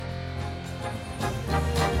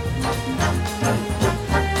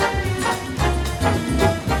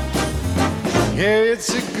Yeah, it's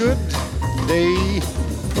a good day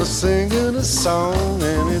for singing a song,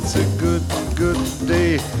 and it's a good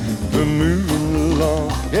day for moving along.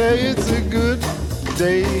 Yeah, it's a good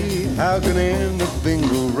day. How can anything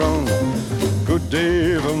go wrong? Good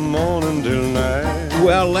day from morning till night.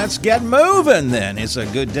 Well, let's get moving then. It's a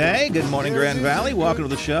good day. Good morning, Grand Valley. Welcome to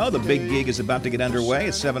the show. The big gig is about to get underway.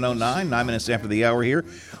 It's 7:09, 9 minutes after the hour here.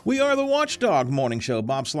 We are the Watchdog Morning Show.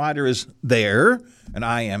 Bob Slider is there, and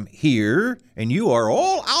I am here, and you are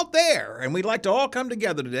all out there. And we'd like to all come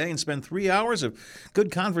together today and spend 3 hours of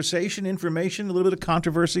good conversation, information, a little bit of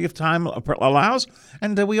controversy if time allows.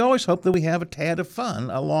 And we always hope that we have a tad of fun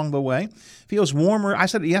along the way. Feels warmer. I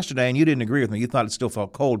said it yesterday, and you didn't agree with me. You thought it still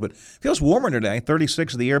felt cold, but it feels warmer today.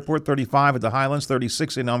 36 at the airport, 35 at the Highlands,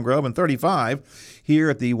 36 in Elm Grove, and 35 here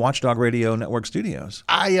at the Watchdog Radio Network studios.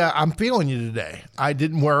 I'm feeling you today. I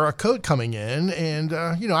didn't wear a coat coming in, and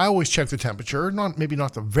I always check the temperature. Maybe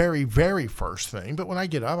not the very, very first thing, but when I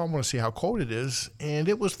get up, I want to see how cold it is, and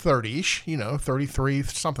it was 30-ish, 33,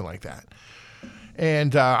 something like that.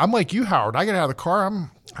 And I'm like you, Howard. I get out of the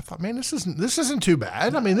car. I thought, man, this isn't too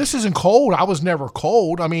bad. I mean, this isn't cold. I was never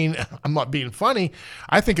cold. I mean, I'm not being funny.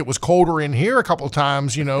 I think it was colder in here a couple of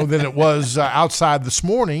times, than it was outside this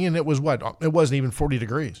morning. And it was It wasn't even 40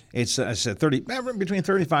 degrees. It's I said 30, between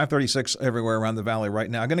 35, 36 everywhere around the valley right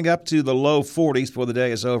now. Going to go up to the low 40s before the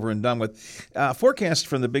day is over and done with. Forecast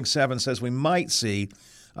from the Big Seven says we might see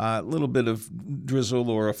a little bit of drizzle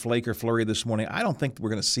or a flake or flurry this morning. I don't think we're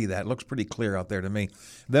going to see that. It looks pretty clear out there to me.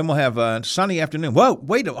 Then we'll have a sunny afternoon. Whoa,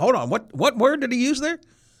 wait, hold on. What word did he use there?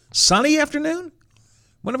 Sunny afternoon?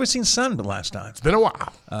 When have we seen sun the last time? It's been a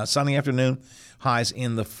while. Sunny afternoon, highs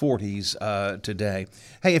in the 40s today.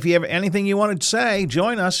 Hey, if you have anything you want to say,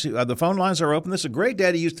 join us. The phone lines are open. This is a great day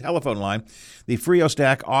to use the telephone line. The Frio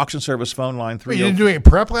Stack auction service phone line. You didn't do any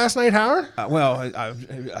prep last night, Howard?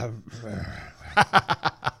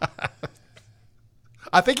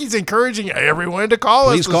 I think he's encouraging everyone to call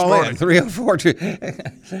us. Please call morning. in 304.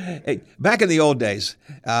 Back in the old days,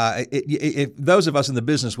 those of us in the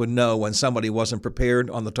business would know when somebody wasn't prepared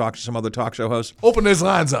on some other talk show host. Open his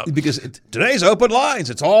lines up. Because today's open lines.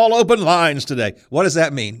 It's all open lines today. What does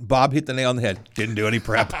that mean? Bob hit the nail on the head. Didn't do any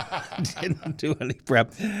prep. Didn't do any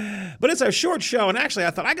prep. But it's a short show, and actually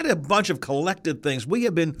I thought I got a bunch of collected things. We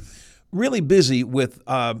have been really busy with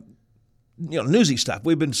newsy stuff.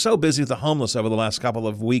 We've been so busy with the homeless over the last couple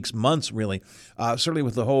of weeks, months, really. Certainly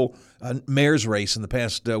with the whole mayor's race in the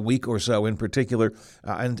past week or so in particular,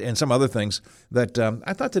 and some other things that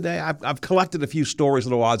I thought today I've collected a few stories,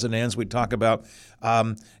 little odds and ends we'd talk about.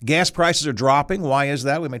 Gas prices are dropping. Why is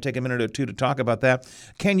that? We may take a minute or two to talk about that.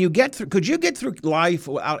 Could you get through life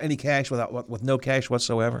without any cash, with no cash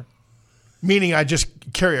whatsoever? Meaning I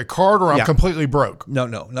just carry a card or I'm completely broke? No,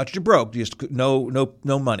 not that you're broke. Just no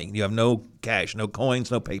money. You have no cash, no coins,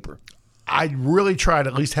 no paper. I really try to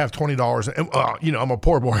at least have $20. I'm a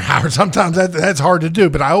poor boy, Howard. Sometimes that's hard to do,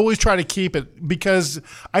 but I always try to keep it because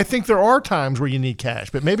I think there are times where you need cash.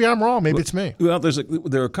 But maybe I'm wrong. Maybe it's me. Well,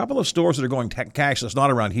 there are a couple of stores that are going cashless, not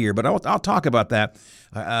around here, but I'll talk about that.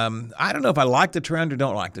 I don't know if I like the trend or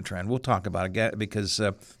don't like the trend. We'll talk about it because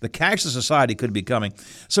the cashless society could be coming.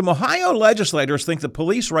 Some Ohio legislators think the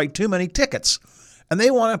police write too many tickets, and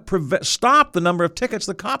they want to stop the number of tickets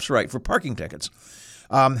the cops write for parking tickets.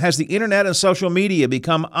 Has the internet and social media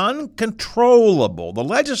become uncontrollable? The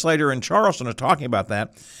legislator in Charleston is talking about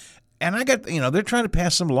that. And they're trying to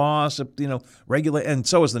pass some laws to, regulate, and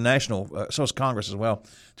so is so is Congress as well,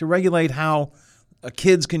 to regulate how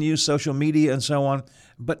kids can use social media and so on.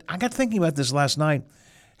 But I got thinking about this last night.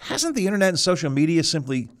 Hasn't the internet and social media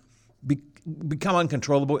simply become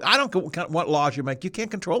uncontrollable? I don't care what laws you make. You can't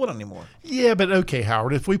control it anymore. Yeah, but okay,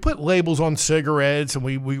 Howard, if we put labels on cigarettes and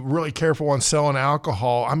we really careful on selling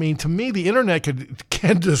alcohol, I mean, to me, the internet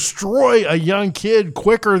can destroy a young kid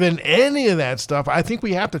quicker than any of that stuff. I think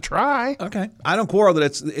we have to try. Okay. I don't quarrel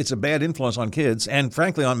that it's a bad influence on kids and,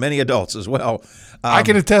 frankly, on many adults as well. I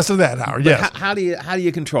can attest to that, Howard. Yes. How do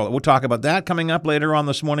you control it? We'll talk about that coming up later on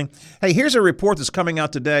this morning. Hey, here's a report that's coming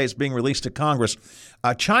out today. It's being released to Congress.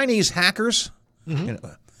 Chinese hackers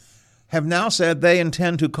have now said they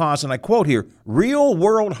intend to cause, and I quote here, real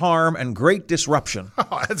world harm and great disruption.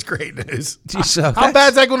 Oh, that's great news. So how bad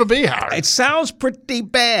is that going to be, Howard? It sounds pretty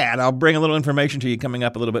bad. I'll bring a little information to you coming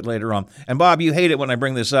up a little bit later on. And Bob, you hate it when I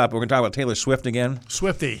bring this up. We're going to talk about Taylor Swift again.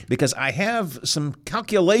 Swiftie. Because I have some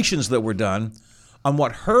calculations that were done on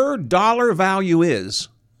what her dollar value is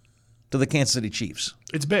to the Kansas City Chiefs.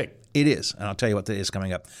 It's big. It is, and I'll tell you what that is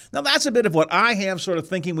coming up. Now, that's a bit of what I have sort of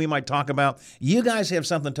thinking we might talk about. You guys have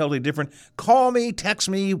something totally different. Call me, text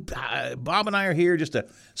me. Bob and I are here just to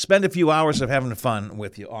spend a few hours of having fun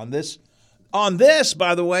with you on this On this,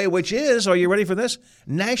 by the way, which is, are you ready for this?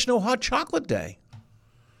 National Hot Chocolate Day.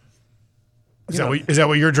 Is that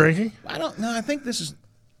what you're drinking? I don't know. I think this is...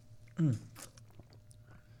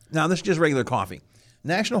 Now, this is just regular coffee.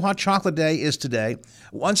 National Hot Chocolate Day is today.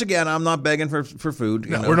 Once again, I'm not begging for food.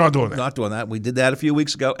 No, we're not doing that. Not doing that. We did that a few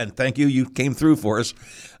weeks ago, and thank you. You came through for us.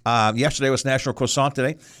 Yesterday was National Croissant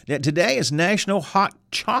Day. Today is National Hot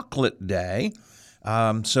Chocolate Day.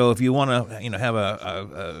 So if you want to, have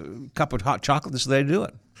a cup of hot chocolate, this is the day to do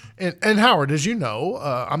it. And Howard, as you know,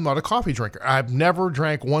 I'm not a coffee drinker. I've never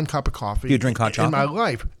drank one cup of coffee. You drink hot chocolate? In my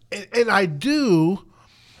life. And I do,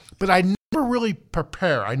 but I never really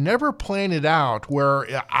prepare. I never plan it out where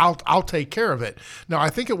I'll take care of it. Now, I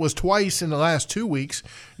think it was twice in the last 2 weeks,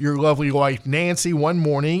 your lovely wife Nancy one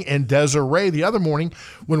morning and Desiree the other morning,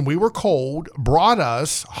 when we were cold, brought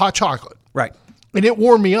us hot chocolate. Right. And it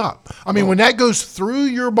warmed me up. I mean, when that goes through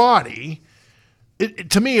your body,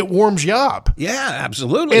 to me, it warms you up. Yeah,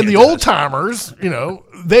 absolutely. And the old timers,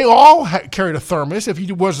 they all carried a thermos. If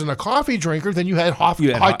you wasn't a coffee drinker, then you had hot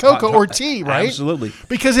cocoa or tea, right? Absolutely.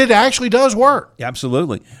 Because it actually does work.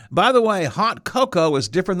 Absolutely. By the way, hot cocoa is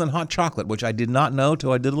different than hot chocolate, which I did not know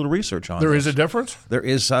till I did a little research on There this. is a difference? There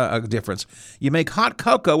is a difference. You make hot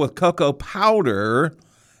cocoa with cocoa powder,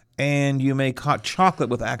 and you make hot chocolate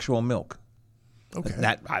with actual milk.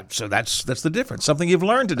 Okay. So that's the difference. Something you've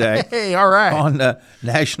learned today. Hey, all right. On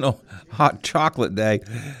National Hot Chocolate Day.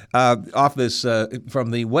 Off this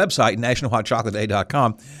from the website,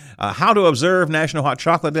 nationalhotchocolateday.com. How to observe National Hot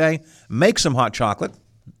Chocolate Day. Make some hot chocolate.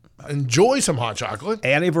 Enjoy some hot chocolate.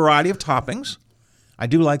 Add a variety of toppings. I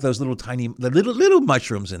do like those little little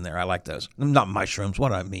mushrooms in there. I like those. Not mushrooms. What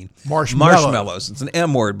do I mean? Marshmallows. It's an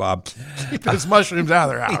M word, Bob. Keep those mushrooms out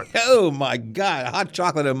of there, Howard. Oh, my God. Hot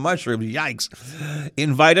chocolate and mushrooms. Yikes.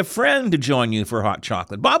 Invite a friend to join you for hot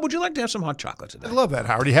chocolate. Bob, would you like to have some hot chocolate today? I love that,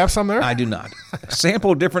 Howard. Do you have some there? I do not.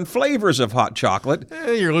 Sample different flavors of hot chocolate.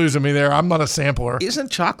 You're losing me there. I'm not a sampler. Isn't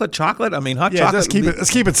chocolate chocolate? I mean, hot Yeah, chocolate. let's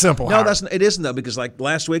keep it simple, No, Howard. it isn't, though, because like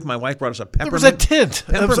last week, my wife brought us a peppermint. There was a tint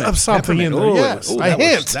of something in there. Ooh, Yes, ooh, a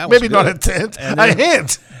hint. that was Maybe good. not a tint. A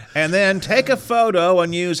hint. And then take a photo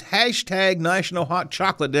and use hashtag National Hot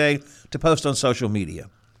Chocolate Day to post on social media.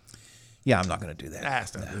 Yeah, I'm not going to do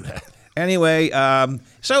that. Don't do that. Anyway,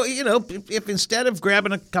 so, if instead of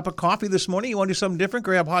grabbing a cup of coffee this morning, you want to do something different,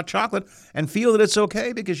 grab hot chocolate and feel that it's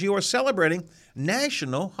okay because you are celebrating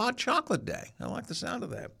National Hot Chocolate Day. I like the sound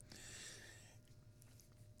of that.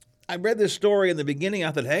 I read this story in the beginning.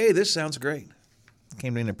 I thought, hey, this sounds great. It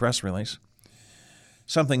came in a press release.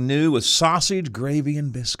 Something new with sausage, gravy,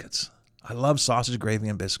 and biscuits. I love sausage, gravy,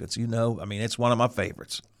 and biscuits. It's one of my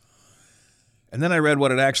favorites. And then I read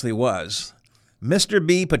what it actually was. Mr.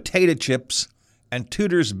 B Potato Chips and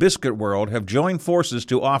Tudor's Biscuit World have joined forces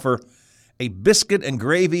to offer a biscuit and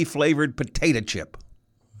gravy flavored potato chip.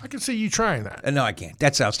 I can see you trying that. No, I can't.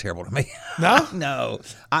 That sounds terrible to me. No? No.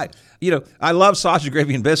 I love sausage,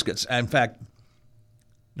 gravy, and biscuits. In fact,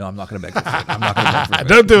 no, I'm not going to beg for food. I'm not going to beg for food.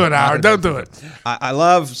 Don't do it, Howard. Don't do it. I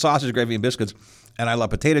love sausage, gravy, and biscuits, and I love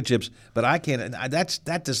potato chips, but I can't.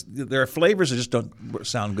 There are flavors that just don't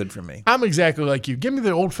sound good for me. I'm exactly like you. Give me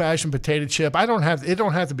the old-fashioned potato chip. It don't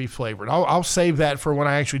have to be flavored. I'll save that for when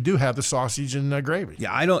I actually do have the sausage and gravy.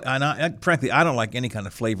 Yeah, I don't. Frankly, I don't like any kind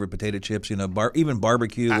of flavored potato chips. Even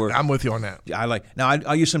barbecue. I'm with you on that. I like. Now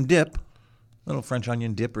I'll use some dip, a little French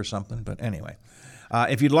onion dip or something. But anyway.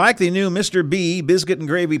 If you'd like the new Mr. B biscuit and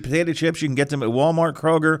gravy potato chips, you can get them at Walmart,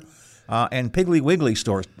 Kroger, and Piggly Wiggly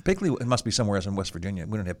stores. It must be somewhere else in West Virginia.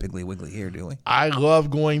 We don't have Piggly Wiggly here, do we? I love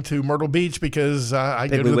going to Myrtle Beach because I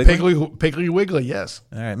go to the Piggly Wiggly, yes.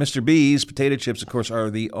 All right. Mr. B's potato chips, of course, are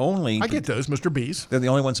the only... I get those, Mr. B's. They're the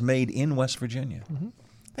only ones made in West Virginia. Mm-hmm.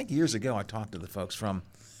 I think years ago I talked to the folks from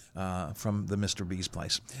the Mr. B's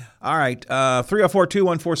place. All right,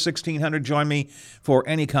 304-214-1600. Join me for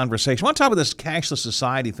any conversation. I want to talk about this cashless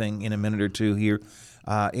society thing in a minute or two here.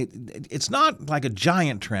 It's not like a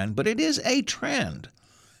giant trend, but it is a trend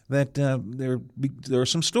that there are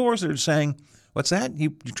some stores that are saying, "What's that?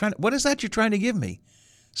 What is that you're trying to give me?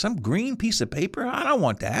 Some green piece of paper? I don't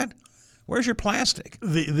want that. Where's your plastic?"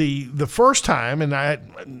 The first time, and that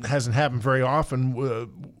hasn't happened very often.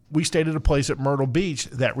 We stayed at a place at Myrtle Beach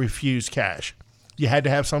that refused cash. You had to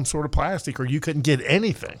have some sort of plastic or you couldn't get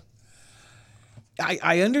anything.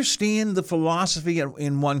 I understand the philosophy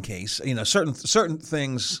in one case. Certain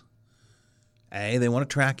things, they want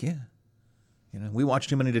to track you. We watch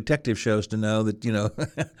too many detective shows to know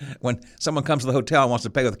that, when someone comes to the hotel and wants to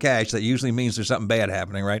pay with cash, that usually means there's something bad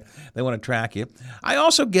happening, right? They want to track you. I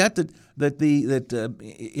also get that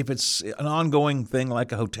if it's an ongoing thing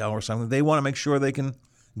like a hotel or something, they want to make sure they can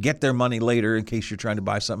get their money later in case you're trying to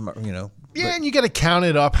buy something, Yeah, and you got to count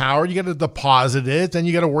it up, Howard. You got to deposit it. Then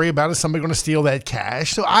you got to worry about is somebody going to steal that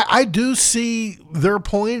cash. So I do see their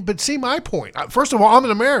point, but see my point. First of all, I'm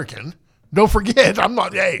an American. Don't forget, I'm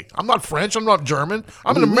not French. I'm not German.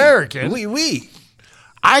 I'm an American. Oui.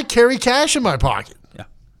 I carry cash in my pocket. Yeah.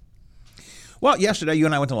 Well, yesterday you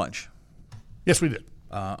and I went to lunch. Yes, we did.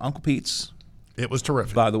 Uncle Pete's. It was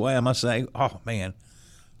terrific. By the way, I must say, oh, man.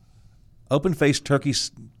 Open-faced turkey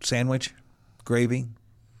sandwich, gravy,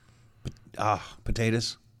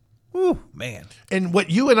 potatoes. Ooh, man. And what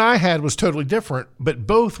you and I had was totally different, but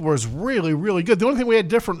both was really, really good. The only thing we had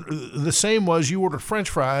the same was you ordered French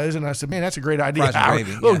fries, and I said, man, that's a great idea. Fries and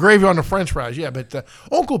gravy, a little gravy on the French fries, yeah. But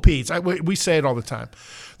Uncle Pete's, we say it all the time.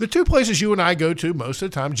 The two places you and I go to most of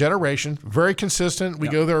the time, Generation, very consistent. We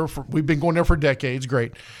go there. We've been going there for decades,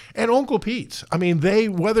 great. And Uncle Pete's, I mean,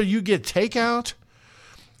 whether you get takeout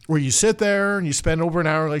where you sit there and you spend over an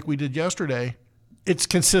hour like we did yesterday, it's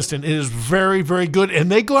consistent. It is very, very good,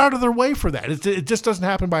 and they go out of their way for that. It just doesn't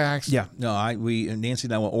happen by accident. Yeah, no, Nancy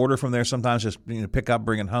and I will order from there sometimes. Just pick up,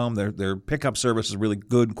 bring it home. Their pickup service is really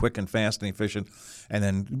good, quick, and fast and efficient. And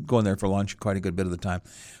then going there for lunch quite a good bit of the time.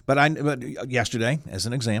 But yesterday, as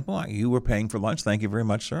an example, you were paying for lunch. Thank you very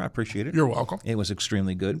much, sir. I appreciate it. You're welcome. It was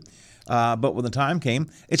extremely good. But when the time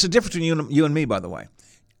came, it's a difference between you and me, by the way.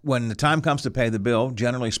 When the time comes to pay the bill,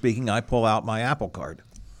 generally speaking, I pull out my Apple Card.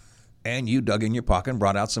 And you dug in your pocket and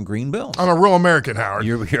brought out some green bills. I'm a real American, Howard.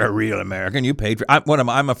 You're a real American. You paid for.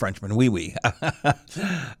 I'm a Frenchman. Oui.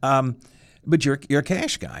 But you're a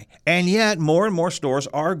cash guy, and yet more and more stores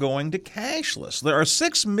are going to cashless. There are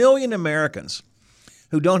 6 million Americans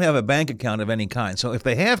who don't have a bank account of any kind. So if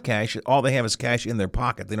they have cash, all they have is cash in their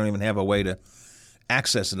pocket. They don't even have a way to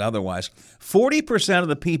access it otherwise. 40% of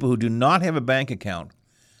the people who do not have a bank account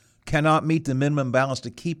cannot meet the minimum balance to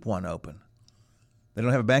keep one open. They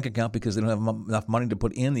don't have a bank account because they don't have enough money to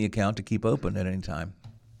put in the account to keep open at any time.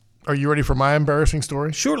 Are you ready for my embarrassing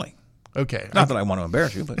story? Surely. Okay. Not that I want to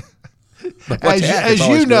embarrass you, but as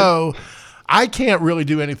you know, I can't really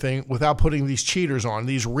do anything without putting these cheaters on,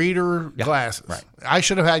 these reader glasses. Right. I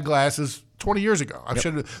should have had glasses 20 years ago.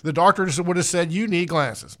 The doctor would have said, you need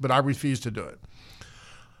glasses, but I refused to do it.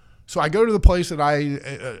 So I go to the place that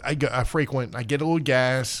I frequent. I get a little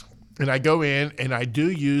gas. And I go in and I do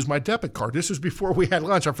use my debit card. This was before we had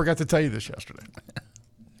lunch. I forgot to tell you this yesterday.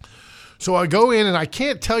 So I go in and I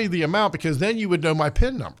can't tell you the amount because then you would know my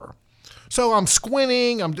PIN number. So I'm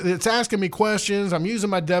squinting. It's asking me questions. I'm using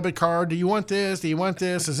my debit card. Do you want this? Do you want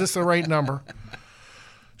this? Is this the right number?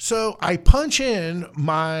 So I punch in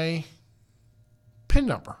my PIN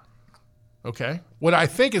number. Okay. What I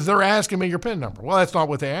think is they're asking me your PIN number. Well, that's not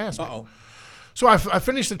what they asked me. Uh-oh. So I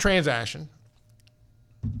finished the transaction.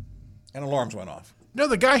 And alarms went off. No,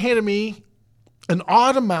 the guy handed me an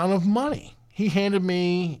odd amount of money. He handed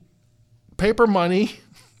me paper money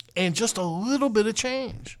and just a little bit of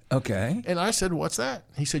change. Okay. And I said, what's that?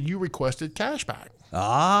 He said, you requested cash back.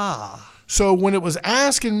 Ah. So when it was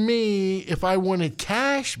asking me if I wanted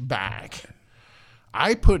cash back,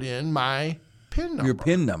 I put in my PIN number. Your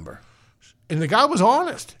PIN number. And the guy was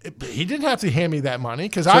honest. He didn't have to hand me that money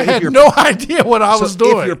because I had no idea what I was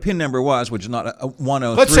doing. If your PIN number was, which is not a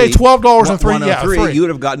 103. Let's say $12.03. Yeah, $3. You would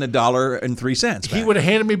have gotten $1.03 back. He would have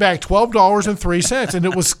handed me back $12.03, and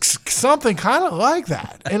it was something kind of like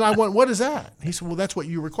that. And I went, what is that? He said, well, that's what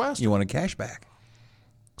you requested. You wanted cash back.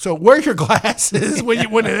 So wear your glasses when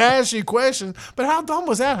it asks you questions. But how dumb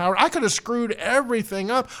was that, Howard? I could have screwed everything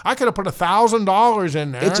up. I could have put $1,000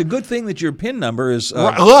 in there. It's a good thing that your PIN number is low,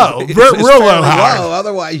 real low, Howard. Low.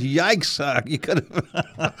 Otherwise, yikes! You could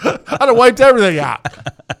have. I'd have wiped everything out.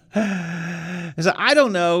 So I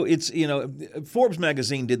don't know. It's Forbes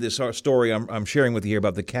magazine did this story I'm sharing with you here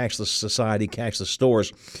about the cashless society, cashless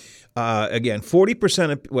stores. Again,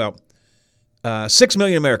 40% of 6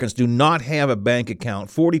 million Americans do not have a bank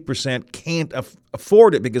account. 40% can't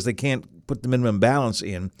afford it because they can't put the minimum balance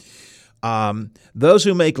in. Those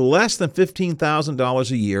who make less than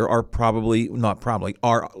 $15,000 a year are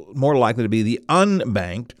are more likely to be the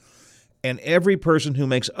unbanked. And every person who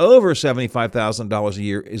makes over $75,000 a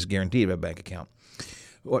year is guaranteed a bank account.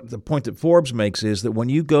 What the point that Forbes makes is that when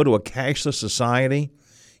you go to a cashless society,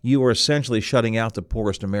 you are essentially shutting out the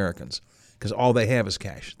poorest Americans. Because all they have is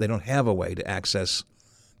cash. They don't have a way to access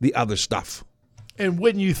the other stuff. And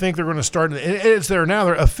wouldn't you think they're going to start? It's there now.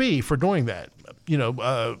 They're a fee for doing that.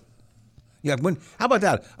 How about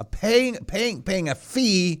that? Paying a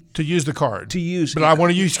fee to use the card to use. But I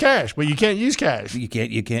want to use cash. But you can't use cash. You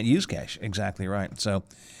can't use cash. Exactly right. So,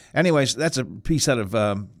 anyways, that's a piece out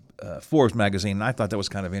of Forbes magazine. And I thought that was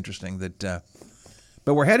kind of interesting that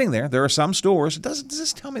But we're heading there. There are some stores. This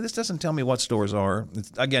doesn't tell me what stores are.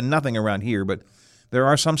 It's, again, nothing around here, but there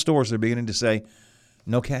are some stores that are beginning to say,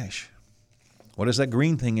 no cash. What is that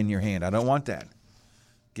green thing in your hand? I don't want that.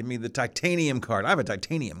 Give me the titanium card. I have a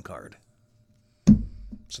titanium card.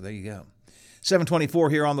 So there you go. 7:24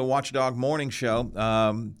 here on the Watchdog Morning Show.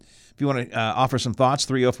 If you want to offer some thoughts,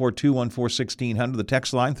 304-214-1600. The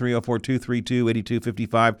text line,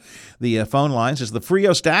 304-232-8255. The phone lines is the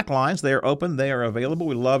Frio Stack lines. They are open. They are available.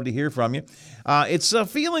 We'd love to hear from you. It's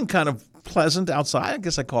feeling kind of pleasant outside. I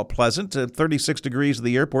guess I call it pleasant. 36 degrees at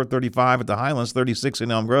the airport, 35 at the Highlands, 36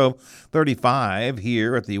 in Elm Grove, 35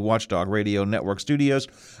 here at the Watchdog Radio Network studios,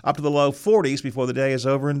 up to the low 40s before the day is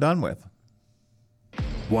over and done with.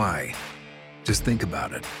 Why? Just think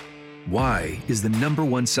about it. Why is the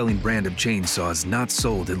 #1 selling brand of chainsaws not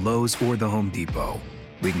sold at Lowe's or the Home Depot?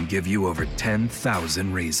 We can give you over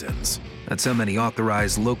 10,000 reasons. That's how many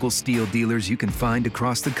authorized local steel dealers you can find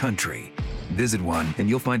across the country. Visit one and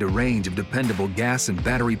you'll find a range of dependable gas and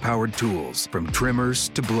battery-powered tools, from trimmers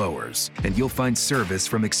to blowers. And you'll find service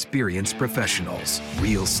from experienced professionals.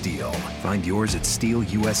 Real STIHL. Find yours at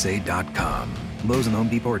stihlusa.com. Lowe's and Home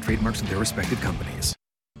Depot are trademarks of their respective companies.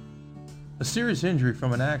 A serious injury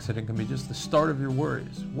from an accident can be just the start of your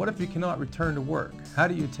worries. What if you cannot return to work? How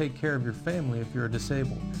do you take care of your family if you're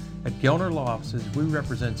disabled? At Gelner Law Offices, we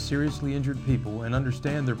represent seriously injured people and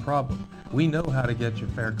understand their problem. We know how to get you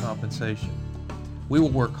fair compensation. We will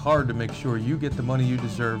work hard to make sure you get the money you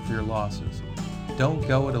deserve for your losses. Don't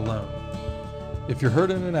go it alone. If you're hurt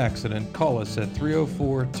in an accident, call us at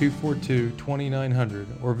 304-242-2900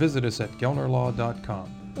 or visit us at gelnerlaw.com.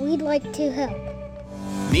 We'd like to help.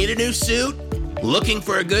 Need a new suit? Looking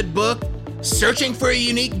for a good book? Searching for a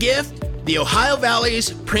unique gift? The Ohio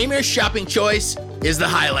Valley's premier shopping choice is the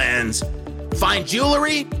Highlands. Find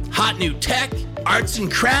jewelry, hot new tech, arts and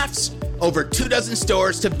crafts, over 24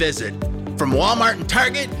 stores to visit. From Walmart and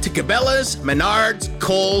Target to Cabela's, Menards,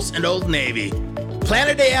 Kohl's, and Old Navy. Plan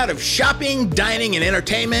a day out of shopping, dining, and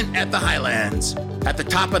entertainment at the Highlands. At the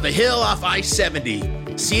top of the hill off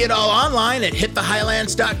I-70. See it all online at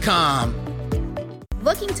hitthehighlands.com.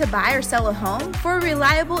 Looking to buy or sell a home? For a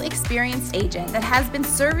reliable, experienced agent that has been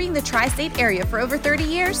serving the tri-state area for over 30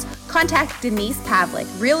 years, contact Denise Pavlik,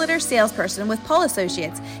 Realtor Salesperson with Poll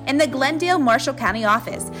Associates in the Glendale, Marshall County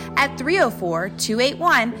office at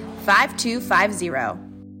 304-281-5250.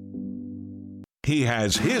 He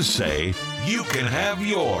has his say. You can have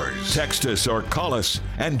yours. Text us or call us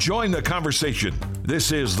and join the conversation.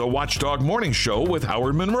 This is the Watchdog Morning Show with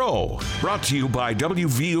Howard Monroe. Brought to you by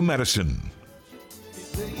WVU Medicine.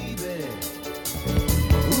 Baby,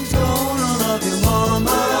 who's gonna love you,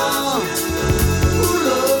 mama? Who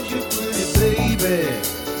loves you, pretty baby?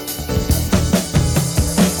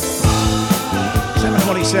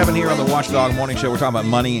 7:27 here on the Watchdog Morning Show. We're talking about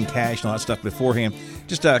money and cash and all that stuff beforehand.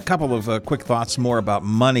 Just a couple of quick thoughts more about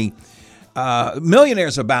money.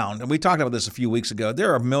 Millionaires abound, and we talked about this a few weeks ago.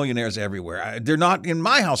 There are millionaires everywhere. They're not in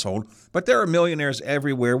my household, but there are millionaires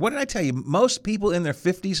everywhere. What did I tell you? Most people in their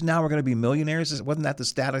 50s now are going to be millionaires. Wasn't that the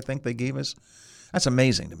stat I think they gave us? That's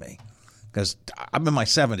amazing to me, because I'm in my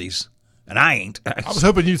 70s. And I ain't. I was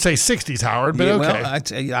hoping you'd say 60s, Howard, but yeah, okay. Well,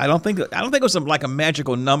 I don't think it was like a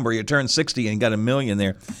magical number. You turn 60 and got a million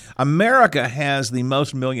there. America has the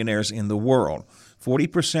most millionaires in the world.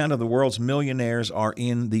 40% of the world's millionaires are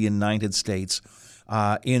in the United States.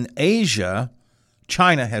 In Asia,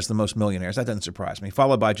 China has the most millionaires. That doesn't surprise me.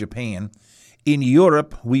 Followed by Japan. In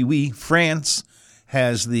Europe, France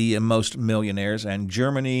has the most millionaires, and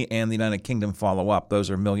Germany and the United Kingdom follow up.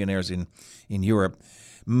 Those are millionaires in Europe.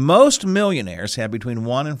 Most millionaires have between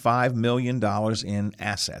 $1 and $5 million in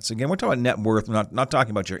assets. Again, we're talking about net worth. We're not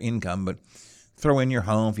talking about your income, but throw in your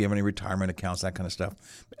home if you have any retirement accounts, that kind of stuff.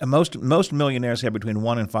 And most millionaires have between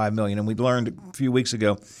 $1 and $5 million. And we learned a few weeks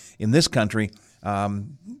ago in this country,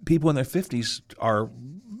 people in their 50s are,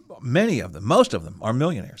 most of them are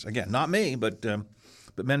millionaires. Again, not me, but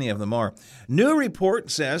many of them are. New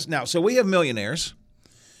report says, now, so we have millionaires.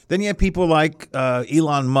 Then you have people like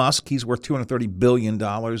Elon Musk. He's worth $230 billion,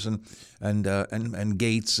 and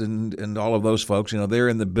Gates and all of those folks. You know, they're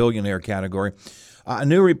in the billionaire category. A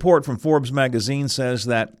new report from Forbes magazine says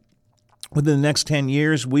that within the next 10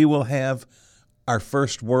 years, we will have our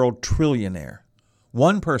first world trillionaire.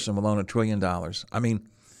 One person will own $1 trillion. I mean,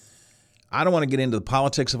 I don't want to get into the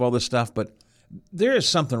politics of all this stuff, but there is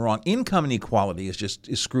something wrong. Income inequality is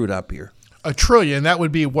screwed up here. $1 trillion, that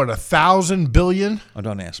would be, what, 1,000 billion? Oh,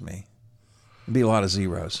 don't ask me. It'd be a lot of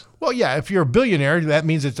zeros. Well, yeah, if you're a billionaire, that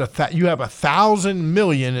means you have 1,000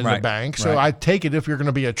 million in the bank. So I take it if you're going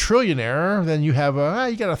to be a trillionaire, then you have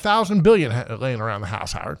you got 1,000 billion laying around the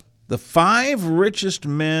house, Howard. The 5 richest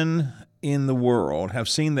men in the world have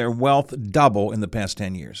seen their wealth double in the past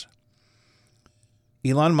 10 years.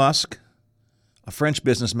 Elon Musk, a French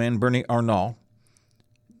businessman, Bernie Arnault,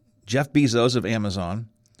 Jeff Bezos of Amazon,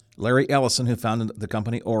 Larry Ellison, who founded the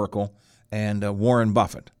company Oracle, and Warren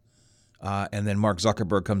Buffett. And then Mark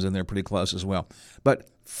Zuckerberg comes in there pretty close as well. But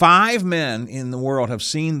 5 men in the world have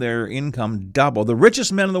seen their income double. The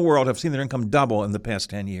richest men in the world have seen their income double in the past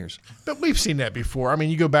 10 years. But we've seen that before. I mean,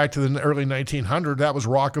 you go back to the early 1900s, that was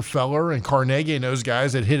Rockefeller and Carnegie and those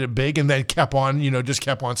guys that hit it big and then kept on, just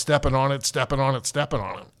kept on stepping on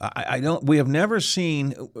it. We have never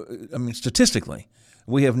seen, statistically,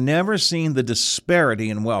 we have never seen the disparity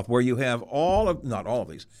in wealth where you have not all of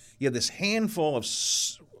these, you have this handful of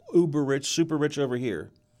uber rich, super rich over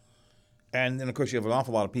here. And then, of course, you have an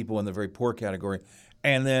awful lot of people in the very poor category.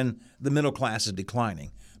 And then the middle class is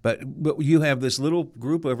declining. But you have this little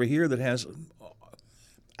group over here that has,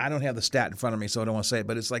 I don't have the stat in front of me, so I don't want to say it,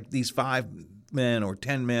 but it's like these 5 men or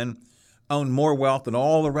 10 men own more wealth than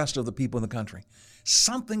all the rest of the people in the country.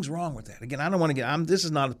 Something's wrong with that. Again, I don't want to this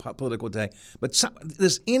is not a political day, but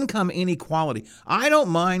this income inequality. I don't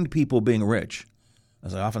mind people being rich.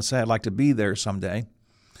 As I often say, I'd like to be there someday.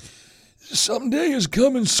 Someday is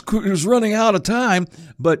coming, is running out of time.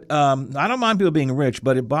 But I don't mind people being rich,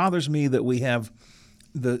 but it bothers me that we have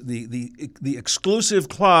the exclusive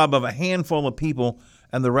club of a handful of people,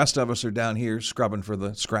 and the rest of us are down here scrubbing for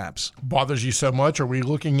the scraps. Bothers you so much? Are we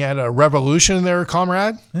looking at a revolution there,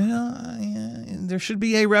 comrade? Yeah, there should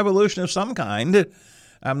be a revolution of some kind.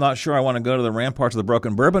 I'm not sure I want to go to the ramparts of the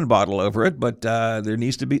broken bourbon bottle over it, but there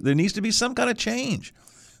needs to be some kind of change.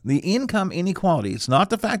 The income inequality. It's not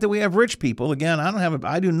the fact that we have rich people. Again,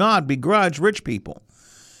 I do not begrudge rich people,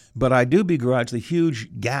 but I do begrudge the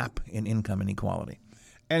huge gap in income inequality.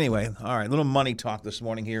 Anyway, all right, little money talk this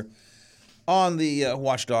morning here on the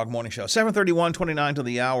Watchdog Morning Show. 7:31, 29 to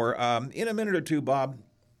the hour. In a minute or two, Bob,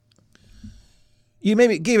 you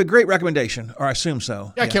maybe gave a great recommendation, or I assume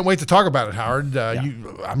so. Yeah, I can't wait to talk about it, Howard.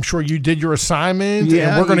 I'm sure you did your assignment,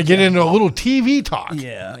 and we're going to get into a little TV talk.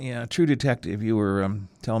 Yeah. True Detective, you were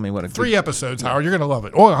telling me what a 3 episodes, Howard. You're going to love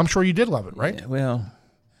it. Oh, I'm sure you did love it, right? Yeah, well,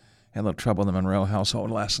 had a little trouble in the Monroe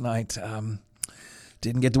household last night.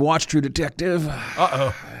 Didn't get to watch True Detective.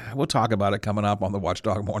 Uh-oh. We'll talk about it coming up on the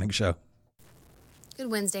Watchdog Morning Show. Good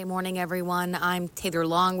Wednesday morning, everyone. I'm Taylor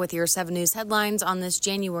Long with your 7 News headlines on this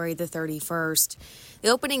January the 31st. The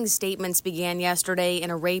opening statements began yesterday in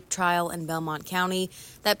a rape trial in Belmont County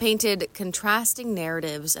that painted contrasting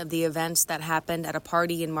narratives of the events that happened at a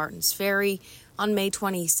party in Martins Ferry on May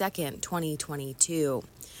 22nd, 2022.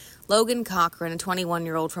 Logan Cochran, a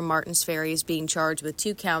 21-year-old from Martins Ferry, is being charged with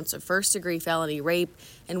 2 counts of first-degree felony rape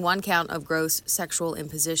and 1 count of gross sexual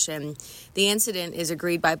imposition. The incident is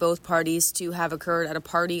agreed by both parties to have occurred at a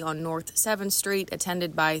party on North 7th Street,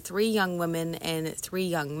 attended by 3 young women and 3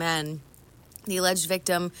 young men. The alleged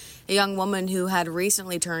victim, a young woman who had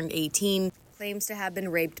recently turned 18, claims to have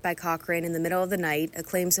been raped by Cochran in the middle of the night, a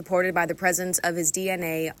claim supported by the presence of his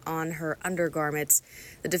DNA on her undergarments.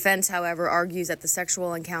 The defense, however, argues that the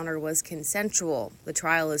sexual encounter was consensual. The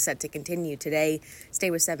trial is set to continue today.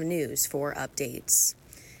 Stay with 7 News for updates.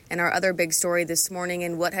 And our other big story this morning,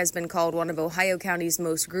 in what has been called one of Ohio County's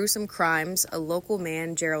most gruesome crimes, a local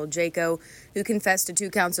man, Gerald Jaco, who confessed to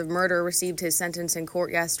 2 counts of murder, received his sentence in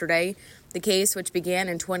court yesterday. The case, which began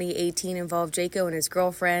in 2018, involved Jaco and his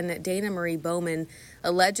girlfriend, Dana Marie Bowman,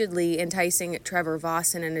 allegedly enticing Trevor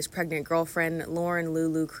Vossen and his pregnant girlfriend, Lauren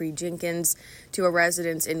Lulu Creed Jenkins, to a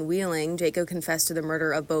residence in Wheeling. Jaco confessed to the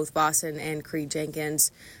murder of both Vossen and Creed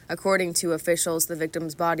Jenkins. According to officials, the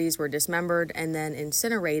victims' bodies were dismembered and then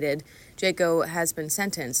incinerated. Jaco has been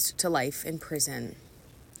sentenced to life in prison.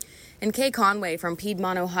 And Kay Conway from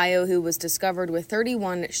Piedmont, Ohio, who was discovered with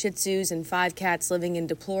 31 Shih Tzus and 5 cats living in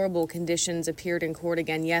deplorable conditions, appeared in court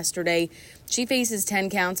again yesterday. She faces 10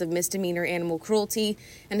 counts of misdemeanor animal cruelty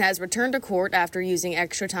and has returned to court after using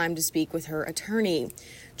extra time to speak with her attorney.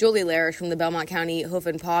 Julie Larish from the Belmont County Hoof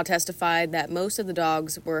and Paw testified that most of the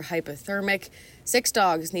dogs were hypothermic. 6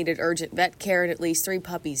 dogs needed urgent vet care and at least 3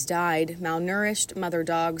 puppies died. Malnourished mother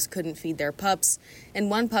dogs couldn't feed their pups, and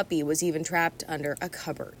 1 puppy was even trapped under a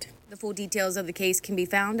cupboard. The full details of the case can be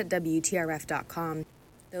found at WTRF.com.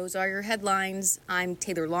 Those are your headlines. I'm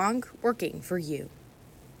Taylor Long, working for you.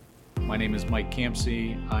 My name is Mike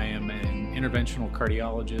Campsey. I am an interventional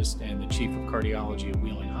cardiologist and the chief of cardiology at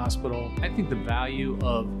Wheeling Hospital. I think the value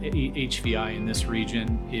of HVI in this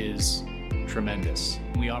region is tremendous.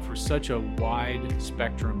 We offer such a wide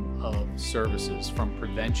spectrum of services, from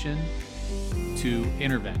prevention to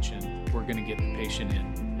intervention. We're going to get the patient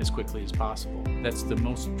in as quickly as possible. That's the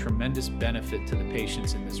most tremendous benefit to the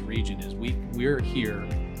patients in this region is we're here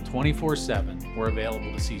 24/7. We're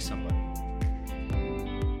available to see somebody.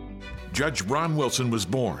 Judge Ron Wilson was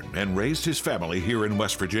born and raised his family here in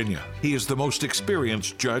West Virginia. He is the most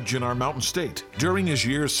experienced judge in our mountain state. During his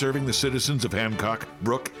years serving the citizens of Hancock,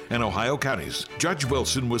 Brooke, and Ohio counties, Judge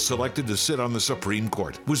Wilson was selected to sit on the Supreme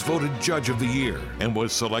Court, was voted Judge of the Year, and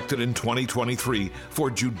was selected in 2023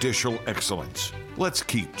 for judicial excellence. Let's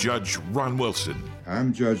keep Judge Ron Wilson.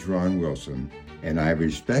 I'm Judge Ron Wilson, and I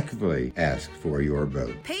respectfully ask for your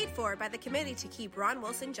vote. Paid for by the committee to keep Ron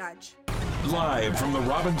Wilson judge. Live from the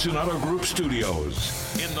Robinson Auto Group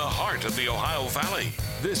studios in the heart of the Ohio Valley,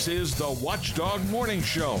 this is the Watchdog Morning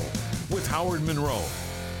Show with Howard Monroe.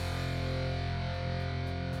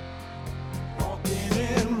 Walking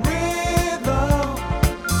in rhythm,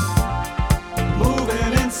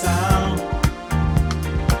 moving in sound,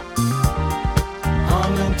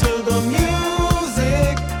 humming to the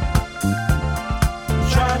music,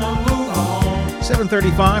 trying to move on.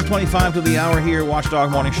 7:35, 25 to the hour here,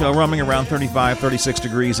 Watchdog Morning Show, roaming around 35, 36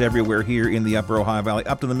 degrees everywhere here in the upper Ohio Valley,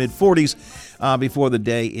 up to the mid-40s before the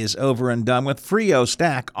day is over and done with. Frio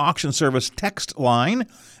Stack Auction Service text line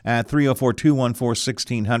at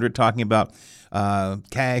 304-214-1600, talking about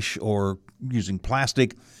cash or using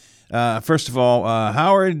plastic. First of all,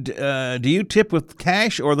 Howard, do you tip with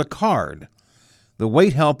cash or the card? The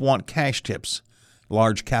Wait Help want cash tips.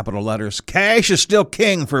 Large capital letters. Cash is still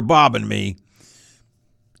king for Bob and me.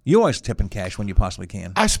 You always tip in cash when you possibly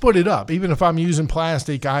can. I split it up. Even if I'm using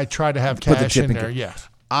plastic, I try to have cash in there. Yes.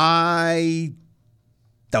 I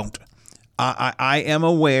don't. I am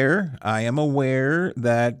aware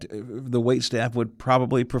that the wait staff would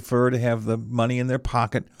probably prefer to have the money in their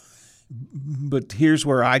pocket. But here's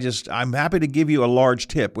where I'm happy to give you a large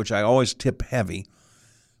tip, which I always tip heavy.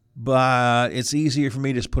 But it's easier for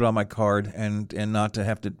me to just put on my card and not to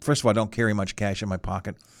have to. First of all, I don't carry much cash in my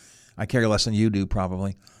pocket. I carry less than you do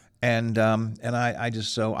probably. And I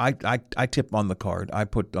tip on the card. I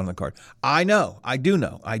put on the card. I do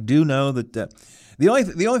know that the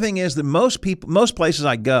only thing is that most places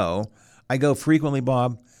I go frequently,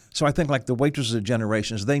 Bob. So I think like the waitresses of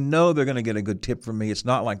generations, they know they're going to get a good tip from me. It's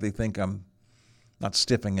not like they think I'm not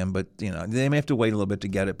stiffing them, but they may have to wait a little bit to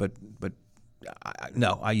get it. But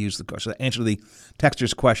no, I use the card. So to answer the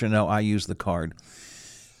texter's question, no, I use the card.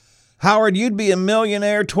 Howard, you'd be a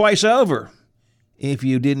millionaire twice over if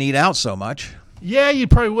you didn't eat out so much. Yeah, you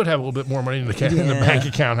probably would have a little bit more money in the bank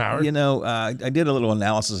account, Howard. I did a little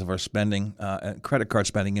analysis of our spending, credit card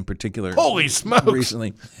spending in particular. Holy smokes!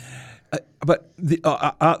 Recently. But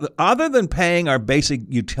other than paying our basic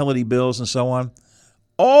utility bills and so on,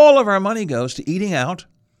 all of our money goes to eating out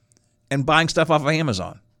and buying stuff off of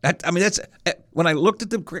Amazon. That's when I looked at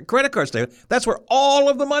the credit card statement, that's where all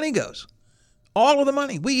of the money goes. All of the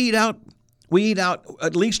money. We eat out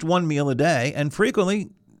at least one meal a day, and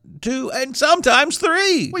frequently 2 and sometimes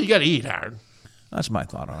 3. Well, you got to eat, Howard. That's my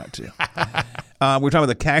thought on it, too. We're talking about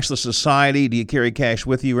the cashless society. Do you carry cash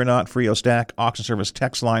with you or not? Frio Stack Auction Service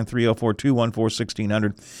text line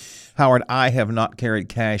 304-214-1600. Howard, I have not carried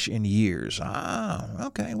cash in years.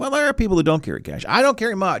 Okay. Well, there are people who don't carry cash. I don't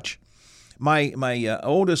carry much. My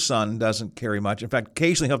oldest son doesn't carry much. In fact,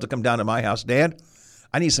 occasionally he'll have to come down to my house. Dad,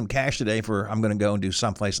 I need some cash today I'm going to go and do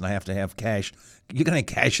someplace and I have to have cash. You got any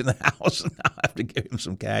cash in the house? And I have to give him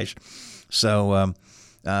some cash. So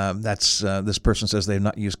that's this person says they've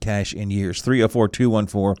not used cash in years.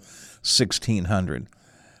 304-214-1600.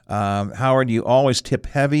 Howard, you always tip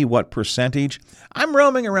heavy. What percentage? I'm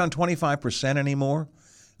roaming around 25% anymore.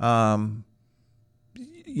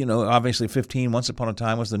 Obviously 15 once upon a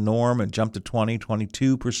time was the norm. It jumped to 20,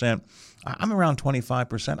 22%. I'm around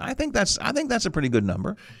 25%. I think that's a pretty good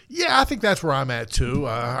number. Yeah, I think that's where I'm at too.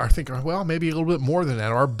 I think maybe a little bit more than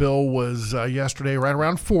that. Our bill was yesterday right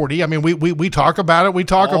around 40. I mean, we talk about it.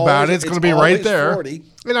 It's going to be right there. 40.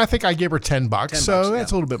 And I think I gave her $10, so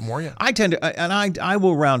that's a little bit more. Yeah, I tend to, and I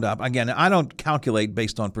will round up. Again, I don't calculate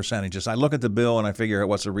based on percentages. I look at the bill and I figure out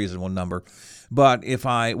what's a reasonable number. But if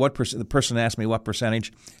the person asked me what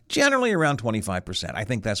percentage, generally around 25%. I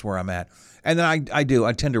think that's where I'm at. And then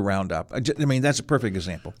I tend to round up. I mean, that's a perfect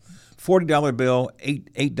example. $40 bill,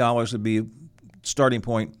 $8 would be a starting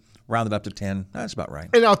point. rounded up to 10. That's about right.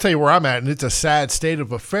 And I'll tell you where I'm at, and it's a sad state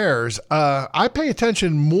of affairs. I pay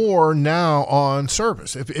attention more now on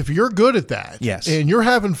service. If you're good at that, yes, and you're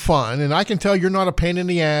having fun, and I can tell you're not a pain in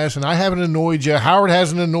the ass, and I haven't annoyed you. Howard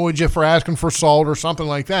hasn't annoyed you for asking for salt or something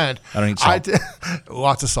like that. I don't need salt.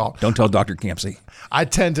 Lots of salt. Don't tell Dr. Campsey. I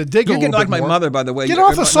tend to dig a little bit more. You're getting like my mother, by the way. Get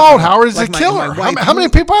off the salt, Howard. It's a killer. How many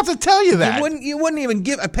people have to tell you that? You wouldn't even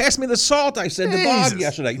pass me the salt, I said to Bob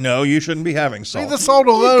yesterday. No, you shouldn't be having salt. Leave the salt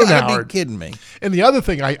alone, Howard. Howard. Be kidding me. And the other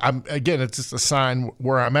thing, I'm again, it's just a sign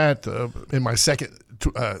where I'm at in my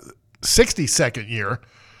 62nd year.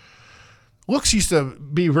 Looks used to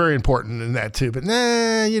be very important in that too, but all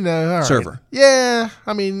right. Server. Yeah,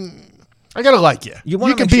 I mean, I gotta like you.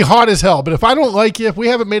 You can be hot as hell, but if I don't like you, if we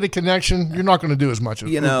haven't made a connection, you're not going to do as much.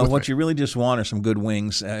 What you really just want are some good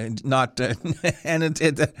wings, and it's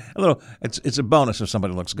a bonus if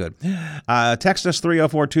somebody looks good. Text us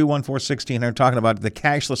 304-214-16. They're talking about the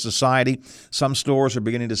cashless society. Some stores are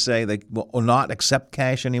beginning to say they will not accept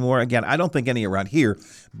cash anymore. Again, I don't think any around here,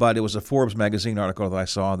 but it was a Forbes magazine article that I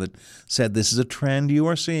saw that said this is a trend you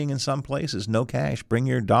are seeing in some places. No cash. Bring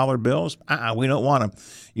your dollar bills. We don't want them.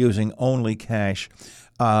 Using only cash,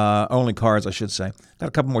 only cards, I should say. Got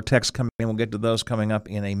a couple more texts coming in. We'll get to those coming up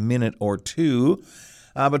in a minute or two.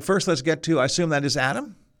 But first, let's get to, I assume that is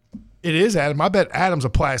Adam? It is Adam. I bet Adam's a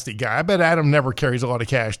plastic guy. I bet Adam never carries a lot of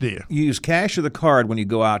cash, do you? You use cash or the card when you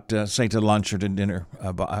go out, say, to lunch or to dinner,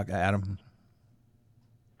 Adam?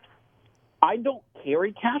 I don't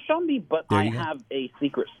carry cash on me, but I have a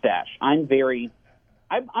secret stash. I'm a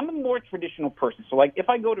more traditional person. So, like, if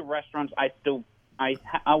I go to restaurants, I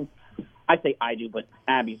say I do, but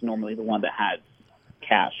Abby's normally the one that has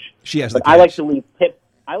cash. She has the cash. I like to leave tips.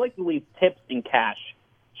 I like to leave tips in cash,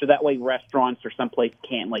 so that way restaurants or someplace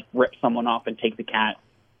can't like rip someone off and take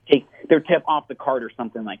their tip off the card or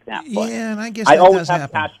something like that. But yeah, and I guess I that always does have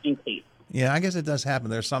happen. cash in case. Yeah, I guess it does happen.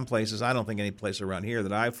 There are some places, I don't think any place around here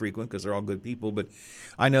that I frequent because they're all good people, but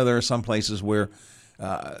I know there are some places where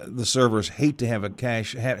the servers hate to have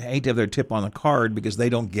hate to have their tip on the card because they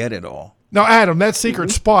don't get it all. Now, Adam, that secret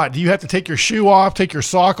spot, do you have to take your shoe off, take your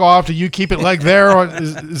sock off? Do you keep it like there? Or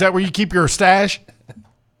is that where you keep your stash?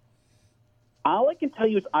 All I can tell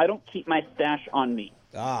you is I don't keep my stash on me.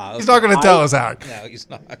 Okay. He's not going to tell us how. No, he's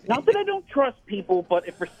not. Not that I don't trust people, but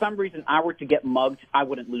if for some reason I were to get mugged, I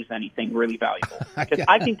wouldn't lose anything really valuable. Because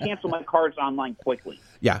I can cancel my cards online quickly.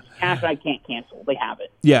 Yeah. Cash I can't cancel. They have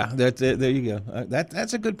it. Yeah, there you go.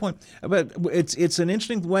 That's a good point. But it's an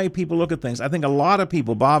interesting way people look at things. I think a lot of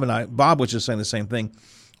people, Bob was just saying the same thing,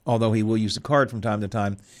 although he will use the card from time to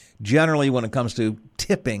time. Generally, when it comes to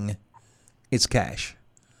tipping, it's cash.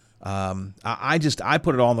 I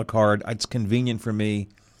put it all on the card. It's convenient for me.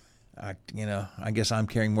 I guess I'm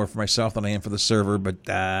caring more for myself than I am for the server, but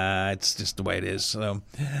it's just the way it is. So,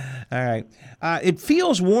 all right. It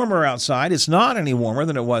feels warmer outside. It's not any warmer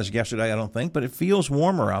than it was yesterday, I don't think, but it feels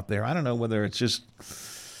warmer out there. I don't know whether it's just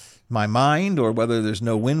my mind or whether there's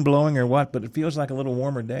no wind blowing or what, but it feels like a little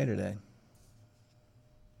warmer day today.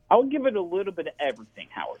 I'll give it a little bit of everything,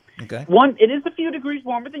 Howard. Okay. One, it is a few degrees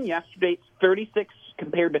warmer than yesterday. It's 36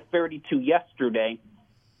 compared to 32 yesterday.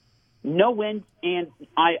 No wind, and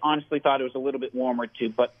I honestly thought it was a little bit warmer too,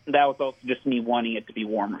 but that was also just me wanting it to be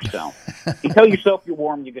warmer. So you tell yourself you're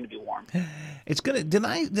warm, you're going to be warm. It's gonna. Did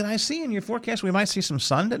I see in your forecast we might see some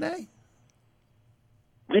sun today?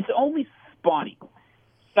 It's only spotty.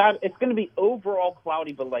 It's going to be overall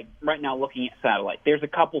cloudy, but like right now looking at satellite, there's a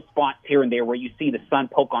couple spots here and there where you see the sun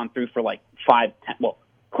poke on through for like 5-10. Well,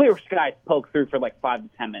 clear skies poke through for like 5 to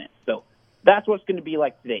 10 minutes. So that's what it's going to be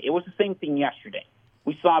like today. It was the same thing yesterday.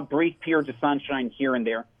 We saw brief periods of sunshine here and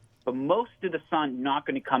there, but most of the sun not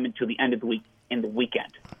going to come until the end of the week and the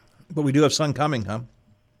weekend. But we do have sun coming, huh?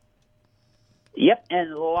 Yep,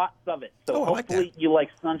 and lots of it. So hopefully like you like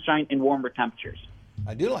sunshine and warmer temperatures.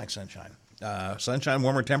 I do like sunshine. Sunshine,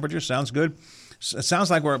 warmer temperatures, sounds good. It sounds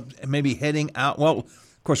like we're maybe heading out. Well,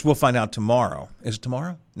 of course, we'll find out tomorrow. Is it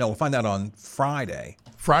tomorrow? No, we'll find out on Friday.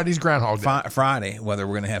 Friday's Groundhog Day. Friday, whether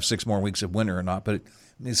we're going to have 6 more weeks of winter or not. But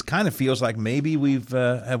it kind of feels like maybe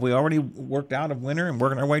have we already worked out of winter and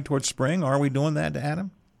working our way towards spring? Are we doing that, Adam?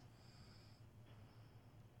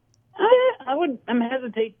 I'm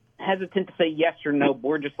hesitant to say yes or no, but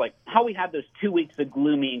we're just like how we had those 2 weeks of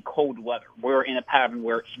gloomy and cold weather. We're in a pattern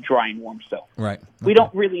where it's dry and warm. So right. We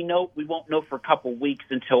don't really know. We won't know for a couple weeks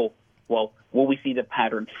until, well, will we see the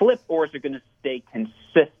pattern flip or is it going to stay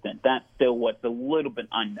consistent? That's still what's a little bit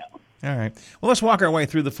unknown. All right. Well, let's walk our way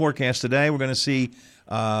through the forecast today. We're going to see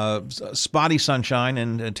spotty sunshine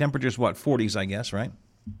and temperatures, 40s, I guess, right?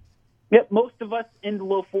 Yep, most of us in the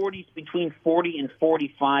low 40s, between 40 and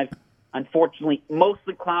 45. Unfortunately,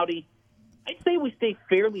 mostly cloudy. I'd say we stay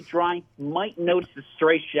fairly dry. Might notice a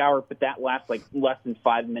stray shower, but that lasts like less than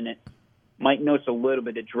 5 minutes. Might notice a little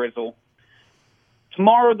bit of drizzle.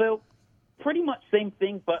 Tomorrow, though, pretty much same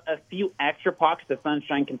thing, but a few extra pockets of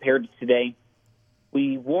sunshine compared to today.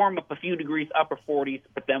 We warm up a few degrees, upper 40s,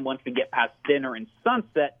 but then once we get past dinner and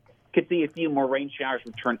sunset, could see a few more rain showers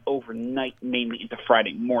return overnight, mainly into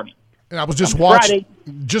Friday morning. And I was just Friday,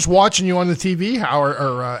 watching you on the TV, Howard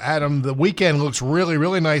or Adam. The weekend looks really,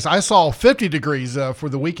 really nice. I saw 50 degrees for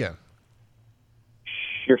the weekend.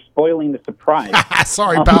 You're spoiling the surprise.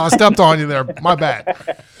 Sorry, pal. I stepped on you there. My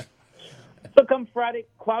bad. So come Friday,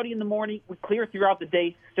 cloudy in the morning. We clear throughout the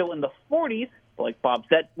day, still in the 40s, like Bob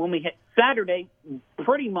said. When we hit Saturday,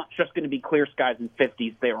 pretty much just going to be clear skies and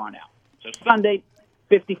 50s there on out. So Sunday,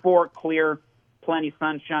 54, clear, plenty of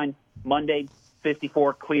sunshine. Monday,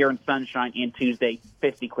 54, clear and sunshine. And Tuesday,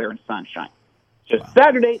 50, clear and sunshine. So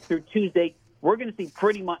Saturday through Tuesday, we're going to see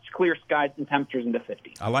pretty much clear skies and temperatures in the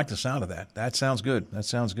 50s. I like the sound of that. That sounds good. That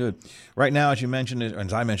sounds good. Right now, as you mentioned,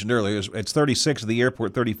 as I mentioned earlier, it's 36 at the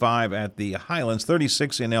airport, 35 at the Highlands,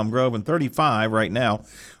 36 in Elm Grove, and 35 right now,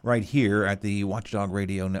 right here at the Watchdog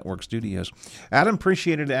Radio Network studios. Adam,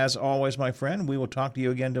 appreciate it as always, my friend. We will talk to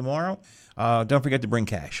you again tomorrow. Don't forget to bring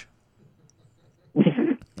cash.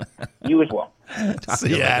 You as well.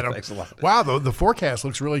 See you, Adam. Thanks a lot. Wow, the forecast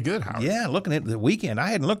looks really good, Howard. Yeah, looking at the weekend. I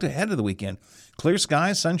hadn't looked ahead of the weekend. Clear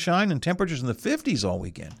skies, sunshine, and temperatures in the 50s all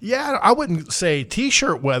weekend. Yeah, I wouldn't say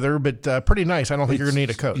T-shirt weather, but pretty nice. I don't think you're going to need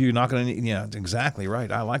a coat. You're not going to need, yeah, exactly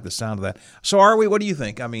right. I like the sound of that. So are we, what do you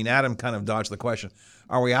think? I mean, Adam kind of dodged the question.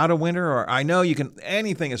 Are we out of winter? Or I know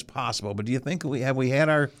anything is possible, but do you think we had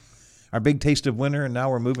our big taste of winter, and now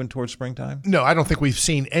we're moving towards springtime? No, I don't think we've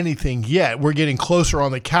seen anything yet. We're getting closer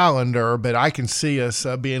on the calendar, but I can see us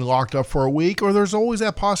being locked up for a week, or there's always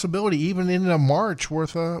that possibility, even in a March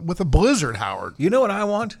with a blizzard, Howard. You know what I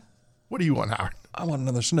want? What do you want, Howard? I want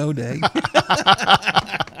another snow day.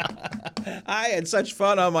 I had such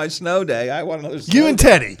fun on my snow day. I want another snow You and day.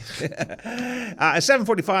 Teddy.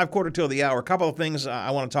 7:45, quarter till the hour. A couple of things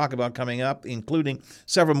I want to talk about coming up, including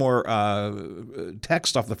several more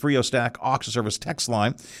texts off the Frio Stack auction service text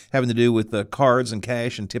line having to do with cards and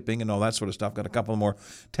cash and tipping and all that sort of stuff. Got a couple more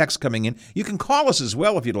texts coming in. You can call us as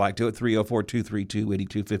well if you'd like to at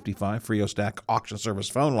 304-232-8255, Frio Stack auction service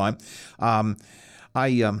phone line.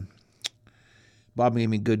 Bob gave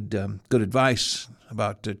me good advice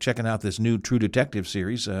about checking out this new True Detective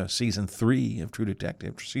series, season 3 of True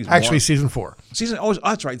Detective. Actually, season 4. Oh,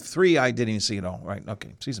 that's right. 3, I didn't even see it all. Right.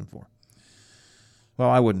 Okay. Season 4. Well,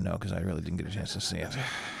 I wouldn't know because I really didn't get a chance to see it.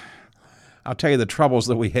 I'll tell you the troubles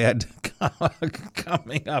that we had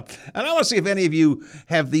coming up. And I want to see if any of you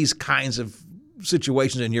have these kinds of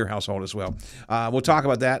situations in your household as well. We'll talk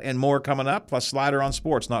about that and more coming up, plus Slider on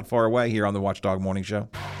Sports not far away here on the Watchdog Morning Show.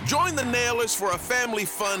 Join the Nailers for a family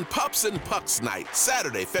fun Pups and Pucks night,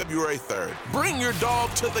 Saturday, February 3rd. Bring your dog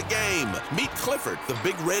to the game. Meet Clifford, the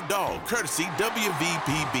big red dog, courtesy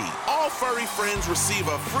WVPB. All furry friends receive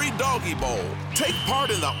a free doggy bowl. Take part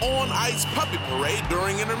in the on-ice puppy parade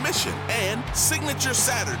during intermission. And Signature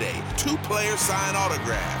Saturday, 2-player sign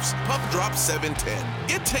autographs. Pup drop 710.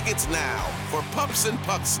 Get tickets now for Pups and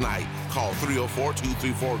Pucks night. Call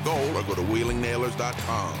 304-234-GOAL or go to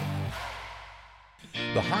wheelingnailers.com.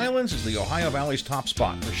 The Highlands is the Ohio Valley's top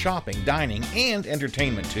spot for shopping, dining, and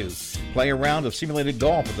entertainment, too. Play a round of simulated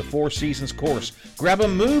golf at the Four Seasons course. Grab a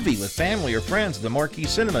movie with family or friends at the Marquee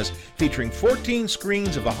Cinemas, featuring 14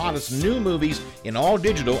 screens of the hottest new movies in all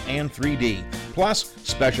digital and 3D. Plus,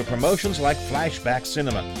 special promotions like Flashback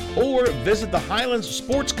Cinema. Or visit the Highlands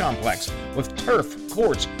Sports Complex with turf,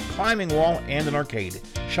 courts, climbing wall, and an arcade.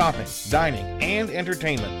 Shopping, dining, and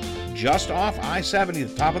entertainment. Just off I-70 at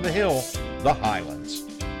the top of the hill, the Highlands.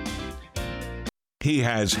 He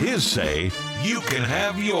has his say. You can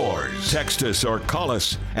have yours. Text us or call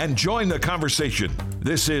us and join the conversation.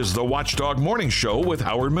 This is the Watchdog Morning Show with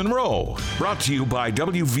Howard Monroe. Brought to you by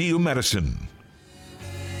WVU Medicine.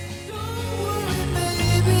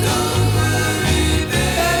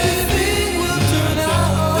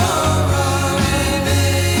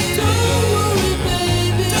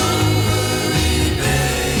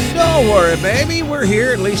 Don't worry, baby. We're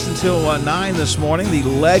here at least until 9 this morning. The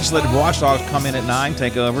legislative watchdogs come in at 9,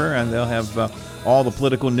 take over, and they'll have all the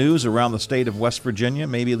political news around the state of West Virginia,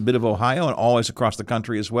 maybe a bit of Ohio, and always across the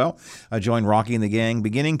country as well. Join Rocky and the gang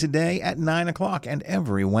beginning today at 9 o'clock and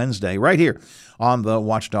every Wednesday right here on the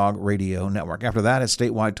Watchdog Radio Network. After that, it's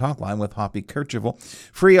Statewide Talk Line with Hoppy Kercheval.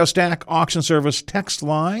 Frio Stack Auction Service text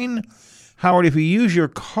line. Howard, if you use your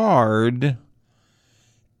card,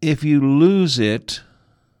 if you lose it,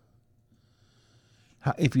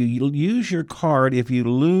 If you use your card, if you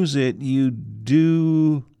lose it, you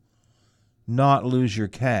do not lose your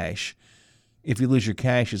cash. If you lose your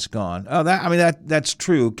cash, it's gone. Oh, that's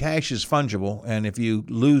true. Cash is fungible, and if you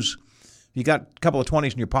got a couple of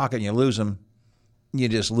 20s in your pocket and you lose them, you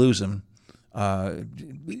just lose them.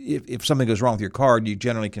 If something goes wrong with your card, you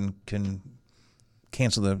generally can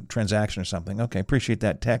cancel the transaction or something. Okay, appreciate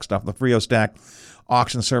that text off the Frio Stack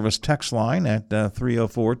Auction Service text line at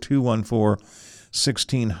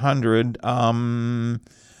 304-214-1600.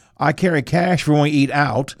 I carry cash for when we eat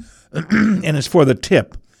out, and it's for the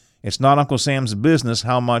tip. It's not Uncle Sam's business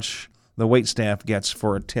how much the waitstaff gets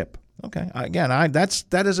for a tip. Okay. Again,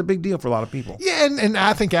 that is a big deal for a lot of people. Yeah, and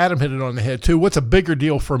I think Adam hit it on the head, too. What's a bigger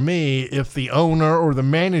deal for me if the owner or the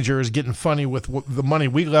manager is getting funny with the money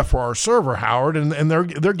we left for our server, Howard, and they're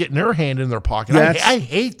getting their hand in their pocket? I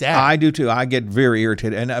hate that. I do, too. I get very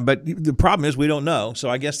irritated. But the problem is we don't know, so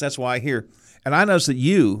I guess that's why I hear. And I notice that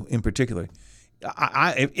you, in particular,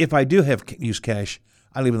 if I do use cash,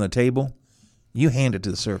 I leave it on the table. You hand it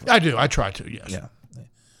to the server. I do. I try to, yes. Yeah.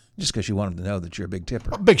 Just because you want them to know that you're a big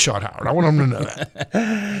tipper. Big shot, Howard. I want them to know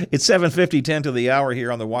that. It's 7:50, 10 to the hour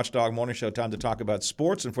here on the Watchdog Morning Show. Time to talk about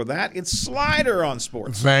sports. And for that, it's Slider on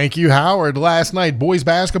sports. Thank you, Howard. Last night, boys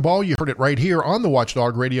basketball, you heard it right here on the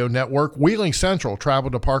Watchdog Radio Network. Wheeling Central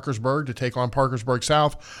traveled to Parkersburg to take on Parkersburg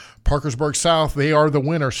South. Parkersburg South, they are the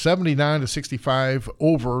winner, 79-65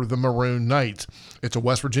 over the Maroon Knights. It's a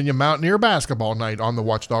West Virginia Mountaineer basketball night on the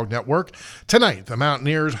Watchdog Network. Tonight, the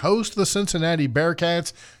Mountaineers host the Cincinnati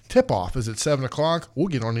Bearcats. Tip-off is at 7 o'clock. We'll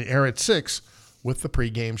get on the air at 6 with the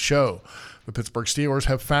pregame show. The Pittsburgh Steelers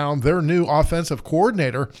have found their new offensive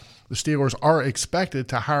coordinator. The Steelers are expected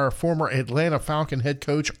to hire former Atlanta Falcon head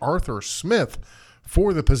coach Arthur Smith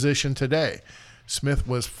for the position today. Smith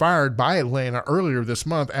was fired by Atlanta earlier this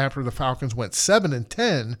month after the Falcons went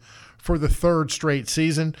 7-10 for the third straight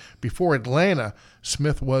season. Before Atlanta,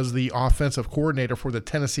 Smith was the offensive coordinator for the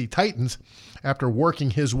Tennessee Titans after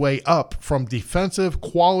working his way up from defensive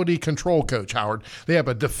quality control coach, Howard. They have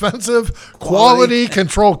a defensive quality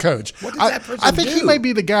control coach. What does that person I think do? he might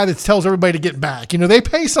be the guy that tells everybody to get back. They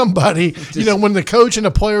pay somebody, when the coach and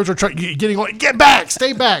the players are getting on, get back,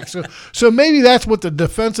 stay back. So maybe that's what the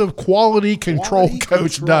defensive quality control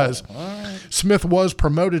coach does. All right. Smith was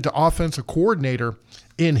promoted to offensive coordinator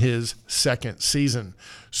in his second season.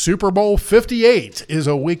 Super Bowl 58 is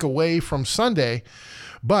a week away from Sunday,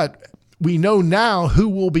 but we know now who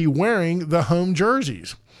will be wearing the home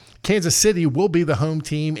jerseys. Kansas City will be the home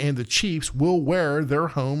team, and the Chiefs will wear their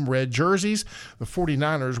home red jerseys. The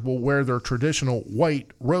 49ers will wear their traditional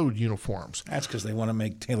white road uniforms. That's because they want to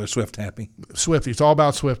make Taylor Swift happy. Swifty. It's all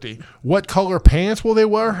about Swifty. What color pants will they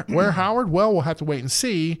wear, Howard? Well, we'll have to wait and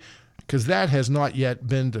see because that has not yet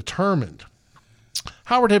been determined.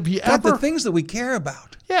 Howard, have you ever... the things that we care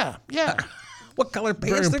about. Yeah. What color pants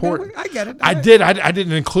Very they're important. going to wear? I get it. I did. I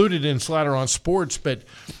didn't include it in Slider on Sports, but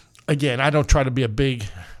again, I don't try to be a big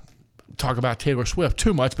talk about Taylor Swift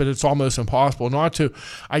too much, but it's almost impossible not to.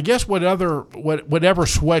 I guess whatever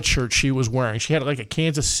sweatshirt she was wearing, she had like a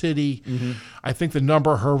Kansas City. Mm-hmm. I think the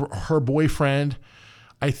number her boyfriend.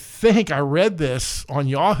 I think I read this on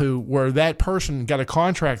Yahoo where that person got a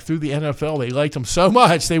contract through the NFL. They liked him so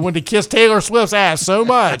much they wanted to kiss Taylor Swift's ass so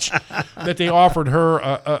much that they offered her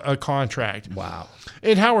a contract. Wow.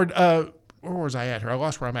 And Howard, where was I at here? I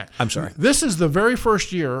lost where I'm at. I'm sorry. This is the very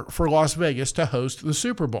first year for Las Vegas to host the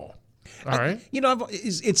Super Bowl. All right.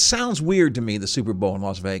 It sounds weird to me, the Super Bowl in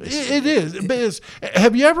Las Vegas. It is.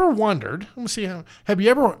 Have you ever wondered? Let me see.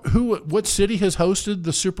 What city has hosted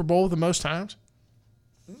the Super Bowl the most times?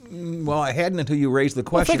 Well, I hadn't until you raised the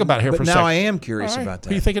question. Well, think about it here for a second. Now I am curious about that.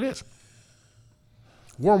 Who do you think it is?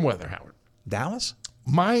 Warm weather, Howard. Dallas?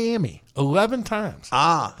 Miami, 11 times.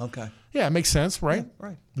 Ah, okay. Yeah, it makes sense, right? Yeah,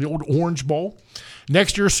 right. The old Orange Bowl.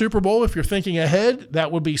 Next year's Super Bowl, if you're thinking ahead,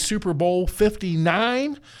 that would be Super Bowl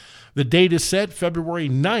 59. The date is set February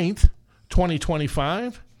 9th,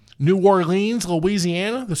 2025. New Orleans,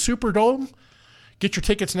 Louisiana, the Superdome. Get your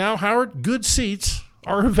tickets now, Howard. Good seats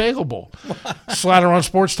are available. Slider on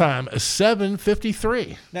Sports Time,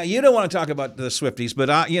 7:53. Now, you don't want to talk about the Swifties, but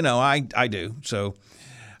I do. So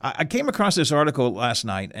I came across this article last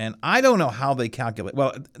night, and I don't know how they calculate.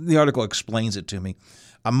 Well, the article explains it to me.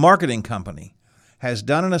 A marketing company has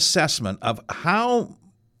done an assessment of how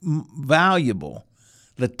valuable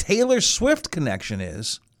the Taylor Swift connection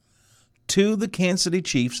is to the Kansas City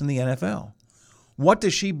Chiefs and the NFL. What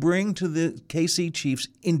does she bring to the KC Chiefs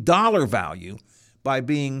in dollar value by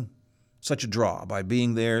being such a draw, by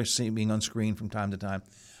being there, being on screen from time to time?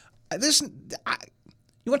 You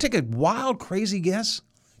want to take a wild, crazy guess?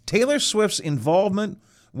 Taylor Swift's involvement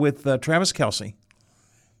with Travis Kelce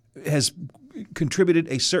has contributed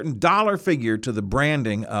a certain dollar figure to the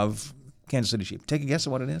branding of Kansas City Chiefs. Take a guess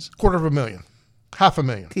at what it is. $250,000.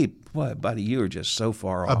 $500,000. Keep what, buddy? You are just so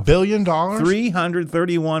far off. $1 billion?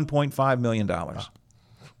 $331.5 million.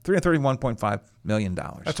 $331.5 million.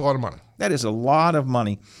 That's a lot of money. That is a lot of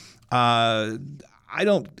money.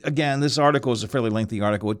 Again, this article is a fairly lengthy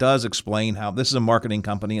article. It does explain how this is a marketing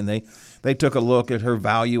company, and they took a look at her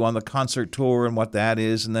value on the concert tour and what that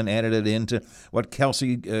is, and then added it into what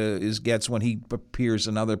Kelsey gets when he appears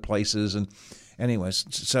in other places. And anyways,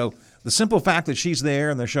 so the simple fact that she's there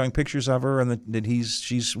and they're showing pictures of her and that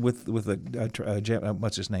she's with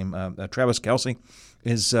what's his name, Travis Kelsey,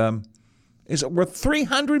 is worth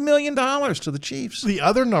 $300 million to the Chiefs. The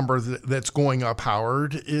other number that's going up,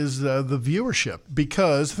 Howard, is the viewership.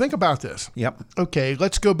 Because think about this. Yep. Okay,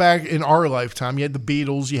 let's go back in our lifetime. You had the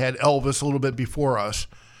Beatles, you had Elvis a little bit before us.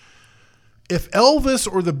 If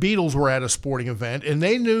Elvis or the Beatles were at a sporting event and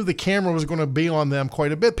they knew the camera was going to be on them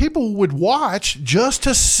quite a bit, people would watch just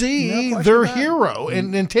to see their hero.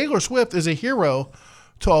 And Taylor Swift is a hero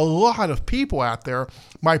to a lot of people out there.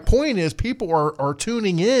 My point is people are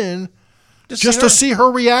tuning in just to see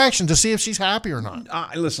her reaction, to see if she's happy or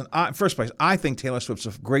not. Listen, first place, I think Taylor Swift's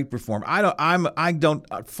a great performer. I don't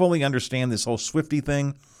fully understand this whole Swiftie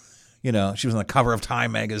thing. You know, she was on the cover of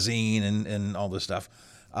Time magazine and all this stuff.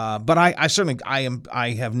 But I certainly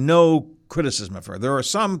have no criticism of her. There are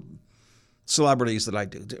some celebrities that I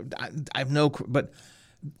do. I have no, but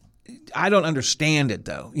I don't understand it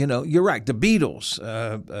though. You know, you're right. The Beatles,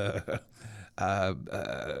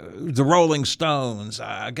 the Rolling Stones.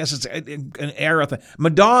 I guess it's an era thing.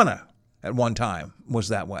 Madonna at one time was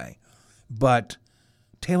that way, but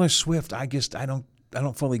Taylor Swift, I don't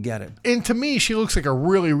fully get it. And to me, she looks like a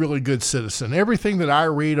really, really good citizen. Everything that I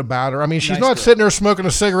read about her, I mean, she's not sitting there smoking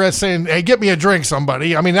a cigarette saying, "Hey, get me a drink,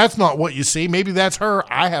 somebody." I mean, that's not what you see. Maybe that's her.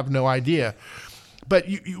 I have no idea. But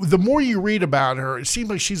the more you read about her, it seems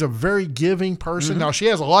like she's a very giving person. Now, she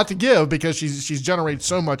has a lot to give because she's generated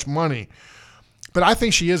so much money. But I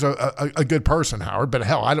think she is a good person, Howard. But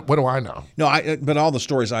hell, what do I know? No, but all the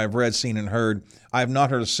stories I've read, seen, and heard, I have not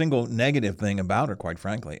heard a single negative thing about her, quite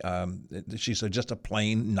frankly. She's just a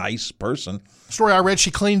plain, nice person. Story I read,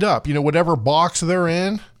 she cleaned up. You know, whatever box they're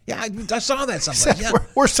in. Yeah, I saw that somewhere. Yeah.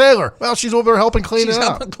 Where's Sailor? Well, she's over there helping clean it up. She's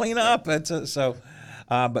helping clean up.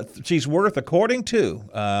 But she's worth, according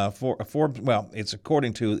to Forbes, well, it's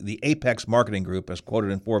according to the Apex Marketing Group, as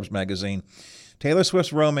quoted in Forbes magazine, Taylor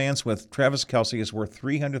Swift's romance with Travis Kelsey is worth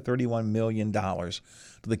 $331 million to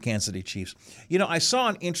the Kansas City Chiefs. You know, I saw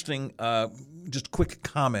an interesting, just quick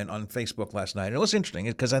comment on Facebook last night. And it was interesting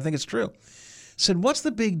because I think it's true. It said, "What's the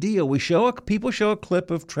big deal? People show a clip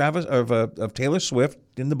of Taylor Swift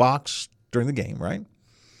in the box during the game, right?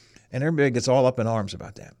 And everybody gets all up in arms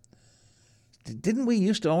about that. Didn't we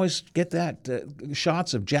used to always get that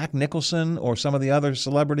shots of Jack Nicholson or some of the other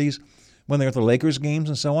celebrities when they're at the Lakers games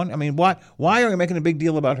and so on? I mean, why are we making a big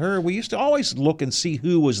deal about her? We used to always look and see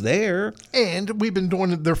who was there. And we've been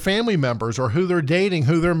doing their family members or who they're dating,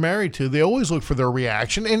 who they're married to. They always look for their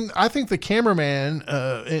reaction. And I think the cameraman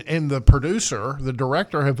and the producer, the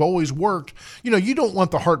director, have always worked. You know, you don't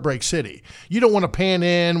want the Heartbreak City. You don't want to pan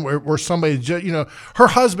in where somebody, you know, her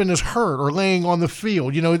husband is hurt or laying on the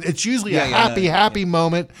field. You know, it's usually a happy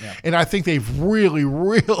moment. Yeah. And I think they've really,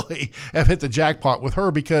 really have hit the jackpot with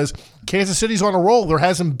her because Kansas City's on a roll. There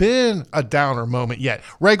hasn't been a downer moment yet.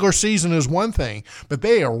 Regular season is one thing, but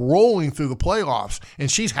they are rolling through the playoffs,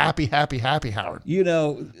 and she's happy, Howard. You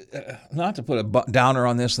know, not to put a downer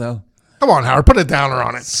on this, though. Come on, Howard, put a downer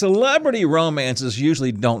on it. Celebrity romances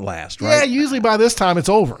usually don't last, right? Yeah, usually by this time it's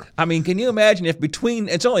over. I mean, can you imagine if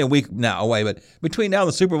it's only a week now away, but between now and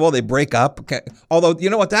the Super Bowl they break up? Okay. Although, you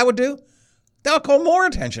know what that would do? That'll call more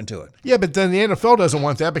attention to it. Yeah, but then the NFL doesn't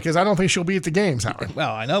want that because I don't think she'll be at the games, Howard.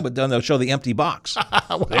 Well, I know, but then they'll show the empty box.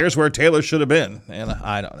 Well, there's where Taylor should have been, and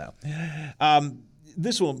I don't know.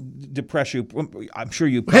 This will depress you. I'm sure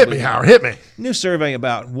you probably hit me, Howard. Hit me. New survey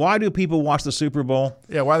about why do people watch the Super Bowl?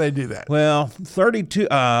 Yeah, why they do that? Well,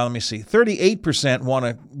 38% want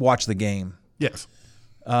to watch the game. Yes.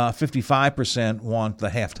 55% want the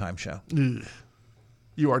halftime show. Ugh.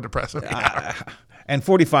 You are depressing. And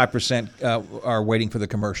 45% are waiting for the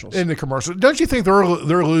commercials. In the commercials. Don't you think they're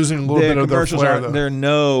losing a little bit of their flair? They're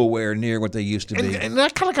nowhere near what they used to be. And I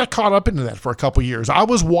kind of got caught up into that for a couple years. I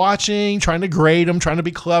was watching, trying to grade them, trying to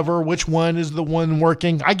be clever. Which one is the one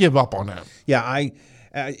working? I give up on that. Yeah,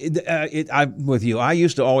 I'm with you. I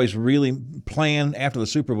used to always really plan after the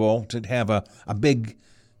Super Bowl to have a big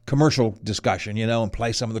commercial discussion, you know, and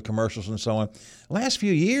play some of the commercials and so on. Last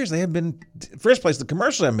few years, they have been, first place, the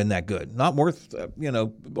commercials haven't been that good, not worth,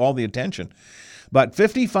 all the attention. But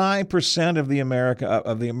 55% of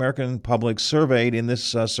the American public surveyed in this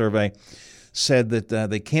survey said that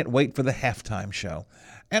they can't wait for the halftime show.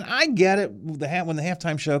 And I get it. When the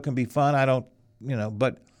halftime show can be fun, I don't,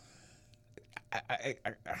 but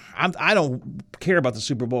I don't care about the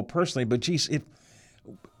Super Bowl personally. But geez,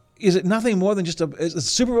 is it nothing more than is the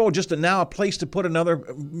Super Bowl just now a place to put another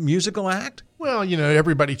musical act? Well,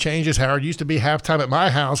 everybody changes. Howard, used to be halftime at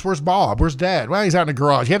my house. Where's Bob? Where's Dad? Well, he's out in the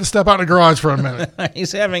garage. He had to step out in the garage for a minute.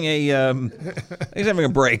 He's having a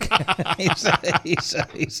break.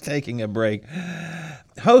 he's taking a break.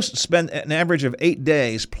 Hosts spend an average of 8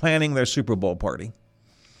 days planning their Super Bowl party.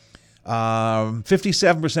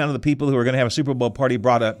 57% of the people who are going to have a Super Bowl party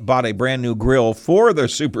bought a brand new grill for their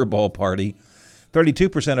Super Bowl party.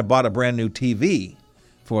 32% have bought a brand new TV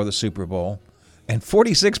for the Super Bowl. And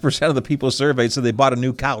 46% of the people surveyed said they bought a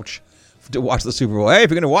new couch to watch the Super Bowl. Hey,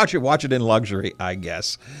 if you're going to watch it in luxury, I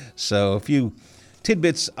guess. So a few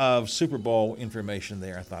tidbits of Super Bowl information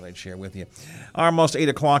there I thought I'd share with you. Almost 8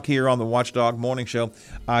 o'clock here on the Watchdog Morning Show.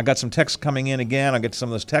 I got some texts coming in again. I'll get some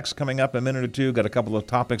of those texts coming up in a minute or two. Got a couple of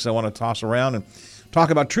topics I want to toss around and talk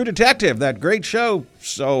about True Detective, that great show.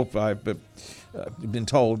 So I've been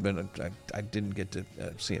told, but I didn't get to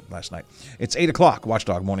see it last night. It's 8 o'clock,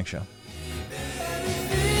 Watchdog Morning Show.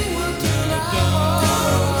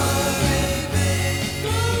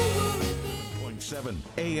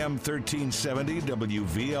 AM 1370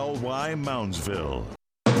 WVLY Moundsville.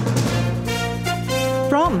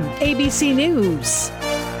 From ABC News,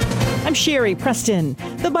 I'm Sherry Preston.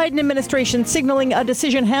 The Biden administration signaling a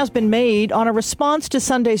decision has been made on a response to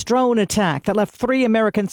Sunday's drone attack that left 3 American